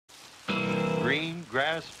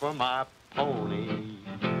grass for my pony,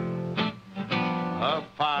 a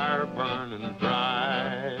fire burning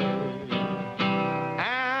dry,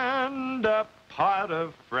 and a pot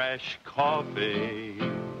of fresh coffee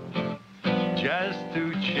just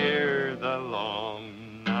to cheer the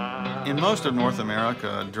long night. In most of North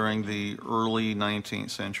America during the early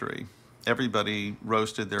 19th century, everybody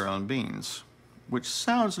roasted their own beans, which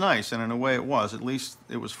sounds nice, and in a way it was. At least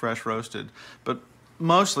it was fresh roasted. But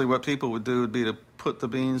mostly what people would do would be to put the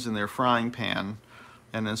beans in their frying pan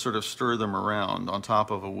and then sort of stir them around on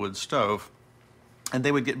top of a wood stove. And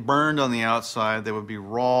they would get burned on the outside, they would be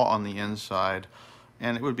raw on the inside,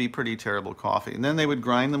 and it would be pretty terrible coffee. And then they would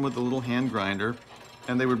grind them with a little hand grinder,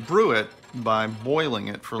 and they would brew it by boiling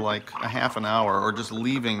it for like a half an hour or just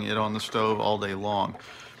leaving it on the stove all day long.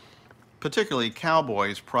 Particularly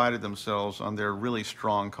cowboys prided themselves on their really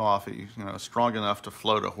strong coffee, strong enough to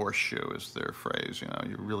float a horseshoe is their phrase.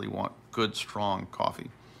 You really want good, strong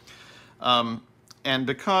coffee. And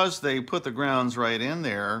because they put the grounds right in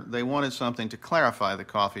there, they wanted something to clarify the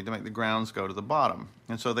coffee, to make the grounds go to the bottom.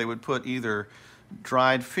 And so they would put either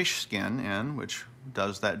dried fish skin in, which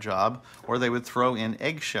does that job, or they would throw in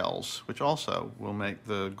eggshells, which also will make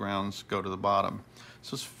the grounds go to the bottom.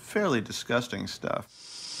 So it's fairly disgusting stuff.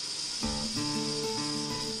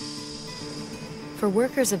 For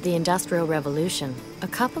workers of the Industrial Revolution, a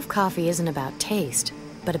cup of coffee isn't about taste,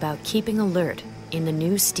 but about keeping alert in the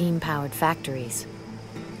new steam-powered factories.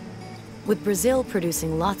 With Brazil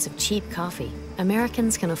producing lots of cheap coffee,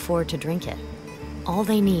 Americans can afford to drink it. All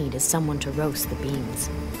they need is someone to roast the beans.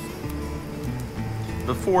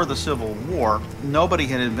 Before the Civil War, nobody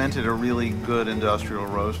had invented a really good industrial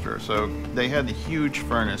roaster, so they had the huge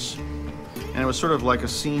furnace, and it was sort of like a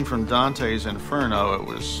scene from Dante's Inferno. It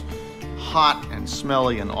was hot and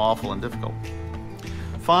smelly and awful and difficult.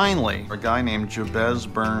 Finally, a guy named Jabez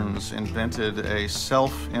Burns invented a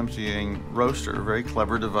self-emptying roaster, a very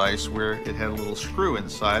clever device where it had a little screw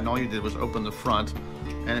inside, and all you did was open the front,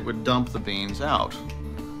 and it would dump the beans out.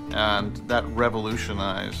 And that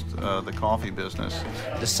revolutionized the coffee business.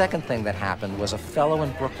 The second thing that happened was a fellow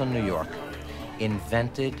in Brooklyn, New York,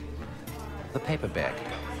 invented the paper bag.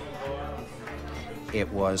 It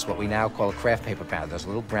was what we now call a craft paper bag. Those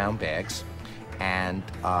little brown bags, and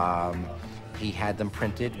he had them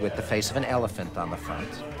printed with the face of an elephant on the front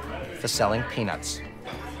for selling peanuts.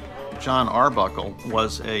 John Arbuckle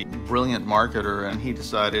was a brilliant marketer, and he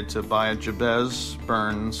decided to buy a Jabez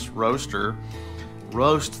Burns roaster,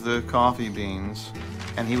 roast the coffee beans,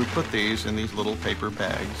 and he would put these in these little paper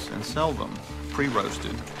bags and sell them,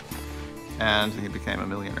 pre-roasted, and he became a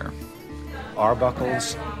millionaire.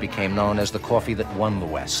 Arbuckle's became known as the coffee that won the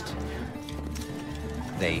West.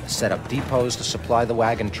 They set up depots to supply the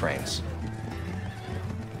wagon trains.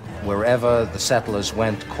 Wherever the settlers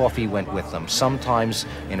went, coffee went with them. Sometimes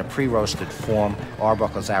in a pre-roasted form.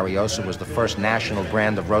 Arbuckle's Ariosa was the first national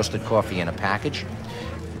brand of roasted coffee in a package,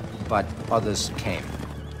 but others came.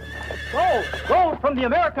 Gold! Gold from the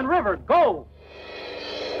American River! Gold!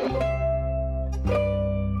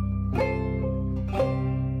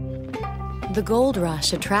 The gold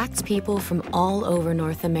rush attracts people from all over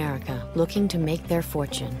North America looking to make their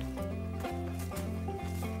fortune.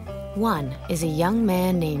 One is a young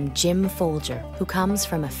man named Jim Folger, who comes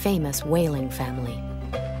from a famous whaling family.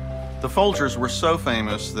 The Folgers were so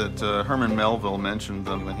famous that Herman Melville mentioned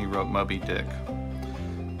them when he wrote Moby Dick.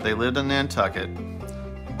 They lived in Nantucket,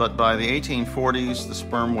 but by the 1840s, the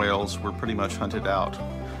sperm whales were pretty much hunted out.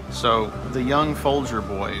 So the young Folger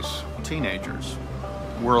boys, teenagers,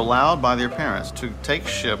 were allowed by their parents to take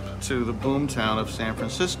ship to the boomtown of San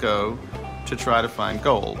Francisco to try to find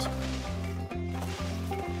gold.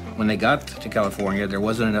 When they got to California, there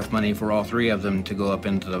wasn't enough money for all three of them to go up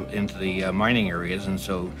into the mining areas, and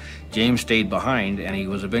so James stayed behind, and he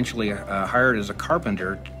was eventually hired as a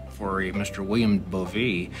carpenter for a Mr. William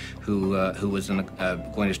Bovee, who was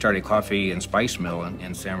going to start a coffee and spice mill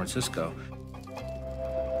in San Francisco.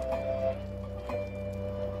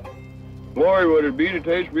 Glory would it be to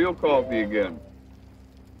taste real coffee again.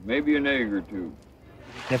 Maybe an egg or two.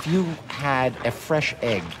 If you had a fresh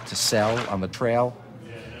egg to sell on the trail,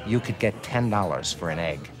 you could get $10 for an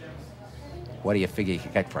egg. What do you figure you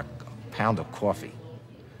could get for a pound of coffee?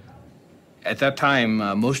 At that time,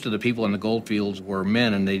 most of the people in the gold fields were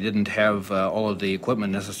men, and they didn't have all of the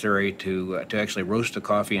equipment necessary to actually roast the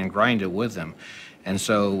coffee and grind it with them. And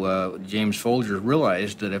so James Folger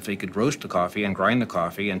realized that if they could roast the coffee and grind the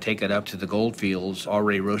coffee and take it up to the gold fields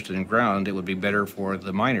already roasted and ground, it would be better for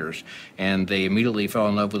the miners. And they immediately fell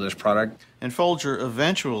in love with this product. And Folger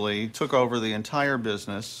eventually took over the entire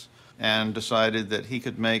business and decided that he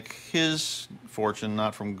could make his fortune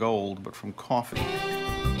not from gold, but from coffee.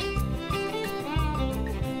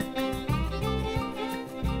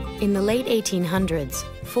 In the late 1800s,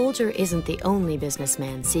 Folger isn't the only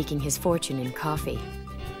businessman seeking his fortune in coffee.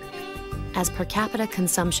 As per capita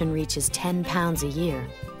consumption reaches 10 pounds a year,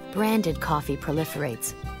 branded coffee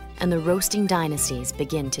proliferates, and the roasting dynasties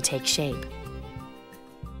begin to take shape.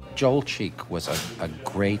 Joel Cheek was a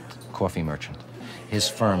great coffee merchant. His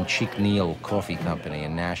firm, Cheek Neal Coffee Company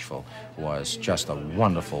in Nashville, was just a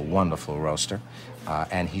wonderful, wonderful roaster,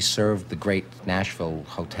 and he served the great Nashville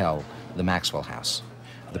hotel, the Maxwell House.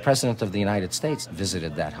 The President of the United States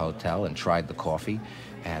visited that hotel and tried the coffee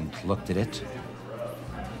and looked at it,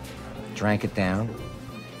 drank it down,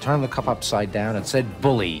 turned the cup upside down and said,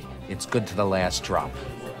 "Bully, it's good to the last drop."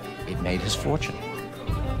 It made his fortune.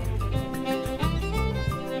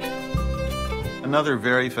 Another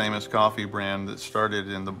very famous coffee brand that started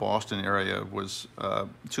in the Boston area was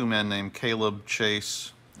two men named Caleb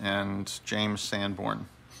Chase and James Sanborn.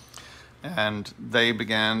 And they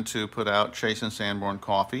began to put out Chase and Sanborn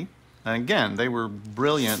coffee. And again, they were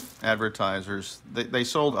brilliant advertisers. They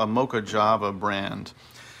sold a Mocha Java brand.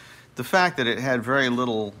 The fact that it had very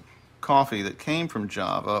little coffee that came from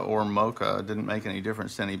Java or Mocha didn't make any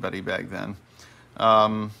difference to anybody back then.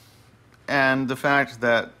 And the fact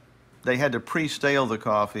that they had to pre-stale the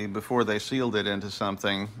coffee before they sealed it into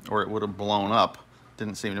something or it would have blown up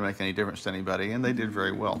didn't seem to make any difference to anybody, and they did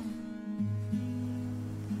very well.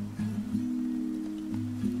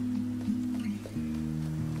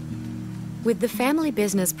 With the family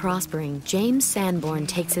business prospering, James Sanborn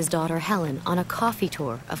takes his daughter Helen on a coffee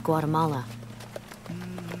tour of Guatemala.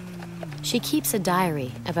 She keeps a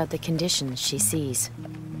diary about the conditions she sees.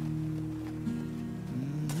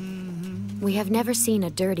 We have never seen a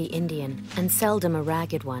dirty Indian, and seldom a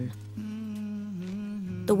ragged one.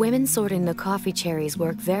 The women sorting the coffee cherries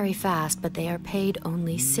work very fast, but they are paid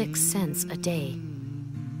only 6 cents a day.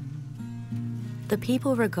 The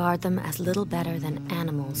people regard them as little better than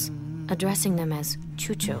animals, addressing them as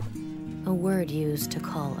chucho, a word used to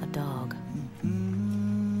call a dog.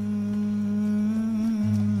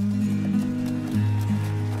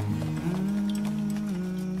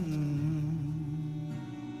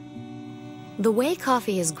 The way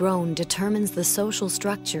coffee is grown determines the social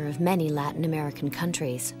structure of many Latin American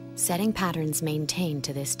countries, setting patterns maintained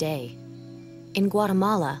to this day. In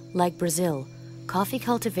Guatemala, like Brazil, coffee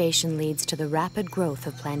cultivation leads to the rapid growth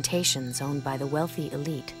of plantations owned by the wealthy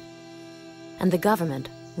elite. And the government,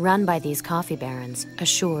 run by these coffee barons,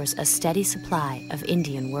 assures a steady supply of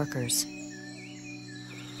Indian workers.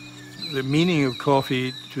 The meaning of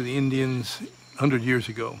coffee to the Indians 100 years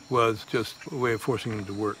ago was just a way of forcing them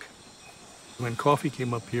to work. When coffee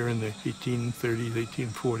came up here in the 1830s,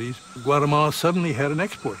 1840s, Guatemala suddenly had an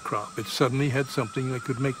export crop. It suddenly had something they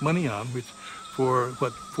could make money on, which for,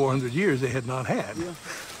 400 years they had not had. Yeah.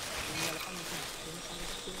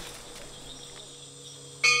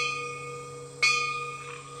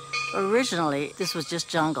 Originally, this was just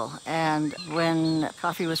jungle, and when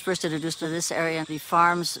coffee was first introduced to this area, the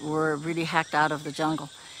farms were really hacked out of the jungle.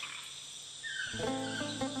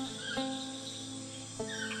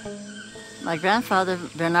 My grandfather,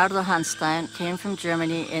 Bernardo Hanstein, came from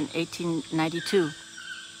Germany in 1892.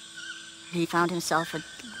 He found himself a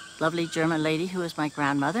lovely German lady who was my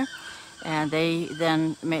grandmother, and they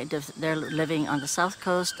then made their living on the south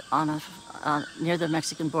coast near the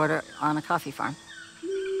Mexican border on a coffee farm.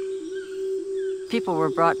 People were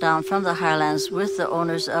brought down from the highlands with the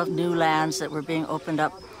owners of new lands that were being opened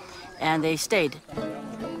up, and they stayed.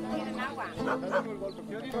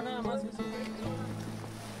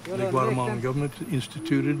 The Guatemalan government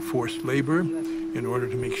instituted forced labor in order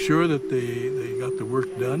to make sure that they got the work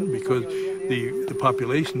done, because the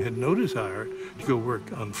population had no desire to go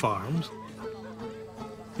work on farms.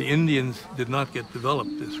 The Indians did not get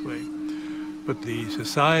developed this way, but the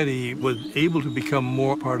society was able to become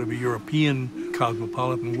more part of a European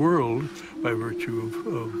cosmopolitan world by virtue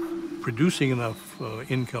of producing enough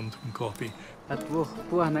income from coffee.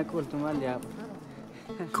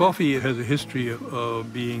 Coffee has a history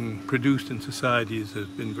of being produced in societies that has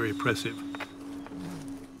been very oppressive.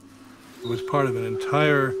 It was part of an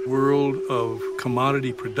entire world of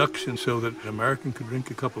commodity production so that an American could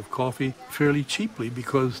drink a cup of coffee fairly cheaply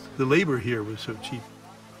because the labor here was so cheap.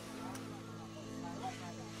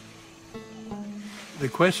 The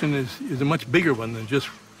question is a much bigger one than just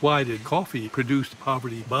why did coffee produce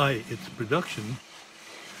poverty by its production?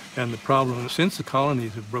 And the problem, since the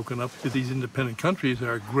colonies have broken up, is these independent countries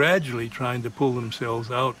are gradually trying to pull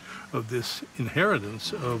themselves out of this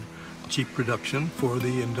inheritance of cheap production for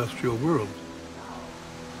the industrial world.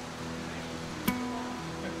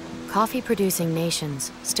 Coffee-producing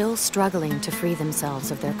nations, still struggling to free themselves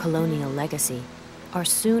of their colonial legacy, are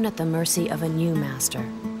soon at the mercy of a new master,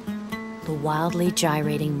 the wildly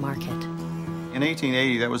gyrating market. In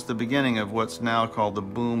 1880, that was the beginning of what's now called the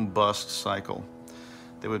boom-bust cycle.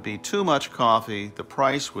 There would be too much coffee, the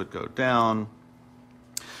price would go down,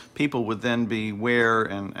 people would then beware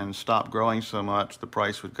and stop growing so much, the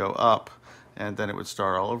price would go up, and then it would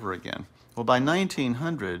start all over again. Well, by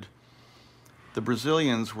 1900, the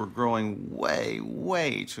Brazilians were growing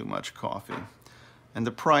way too much coffee. And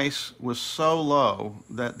the price was so low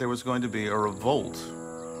that there was going to be a revolt.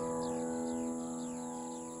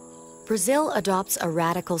 Brazil adopts a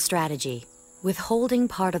radical strategy, withholding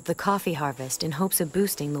part of the coffee harvest in hopes of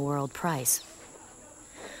boosting the world price.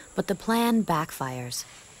 But the plan backfires.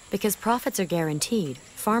 Because profits are guaranteed,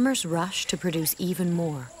 farmers rush to produce even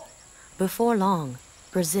more. Before long,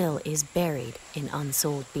 Brazil is buried in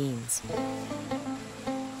unsold beans.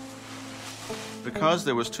 Because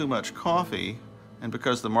there was too much coffee, and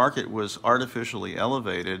because the market was artificially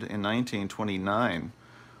elevated in 1929,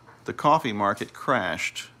 the coffee market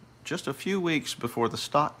crashed just a few weeks before the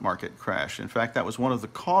stock market crash. In fact, that was one of the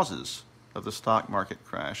causes of the stock market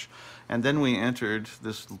crash. And then we entered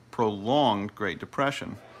this prolonged Great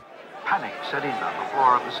Depression. Panic set in on the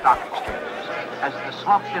floor of the stock exchanges as the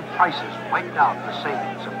slump in prices wiped out the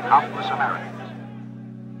savings of countless Americans.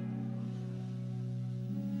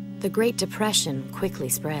 The Great Depression quickly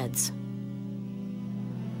spreads.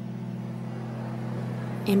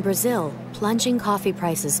 In Brazil, plunging coffee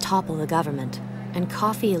prices topple the government, and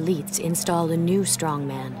coffee elites install a new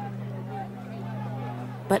strongman.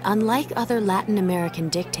 But unlike other Latin American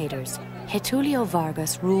dictators, Getulio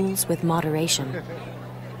Vargas rules with moderation.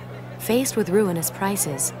 Faced with ruinous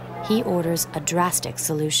prices, he orders a drastic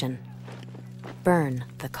solution: burn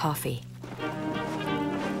the coffee.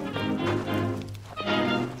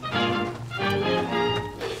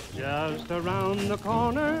 Just around the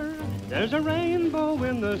corner, there's a rainbow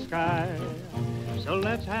in the sky. So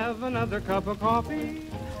let's have another cup of coffee,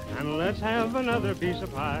 and let's have another piece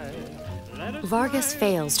of pie. Vargas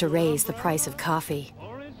fails to raise the price of coffee.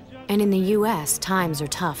 And in the US, times are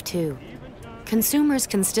tough too. Consumers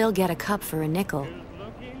can still get a cup for a nickel.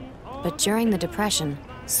 But during the Depression,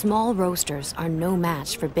 small roasters are no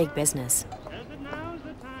match for big business.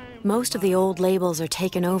 Most of the old labels are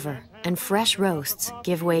taken over, and fresh roasts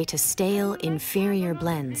give way to stale, inferior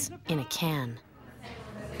blends in a can.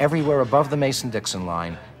 Everywhere above the Mason-Dixon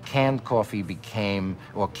line, canned coffee became,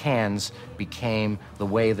 or cans became, the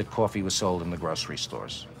way that coffee was sold in the grocery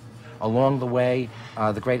stores. Along the way,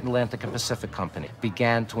 the Great Atlantic and Pacific Company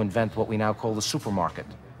began to invent what we now call the supermarket.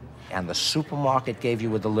 And the supermarket gave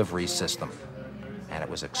you a delivery system. And it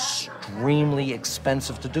was extremely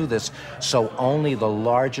expensive to do this, so only the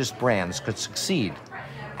largest brands could succeed.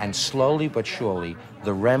 And slowly but surely,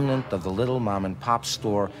 the remnant of the little mom-and-pop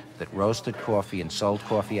store that roasted coffee and sold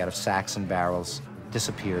coffee out of sacks and barrels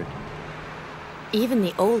disappeared. Even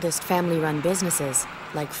the oldest family-run businesses,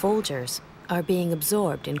 like Folgers, are being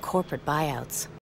absorbed in corporate buyouts.